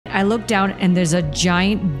I look down and there's a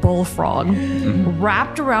giant bullfrog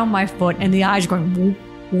wrapped around my foot and the eyes going, whoop,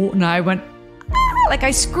 whoop, and I went, ah, like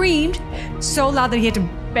I screamed so loud that he had to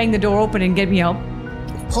bang the door open and get me out,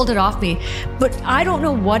 pulled it off me. But I don't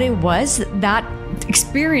know what it was, that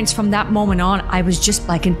experience from that moment on, I was just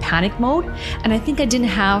like in panic mode. And I think I didn't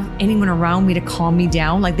have anyone around me to calm me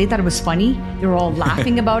down. Like they thought it was funny. They were all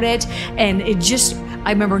laughing about it. And it just,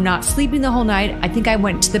 I remember not sleeping the whole night. I think I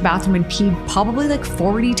went to the bathroom and peed probably like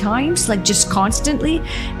 40 times, like just constantly.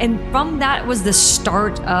 And from that was the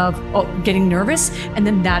start of getting nervous. And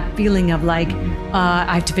then that feeling of like,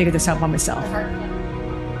 I have to figure this out by myself.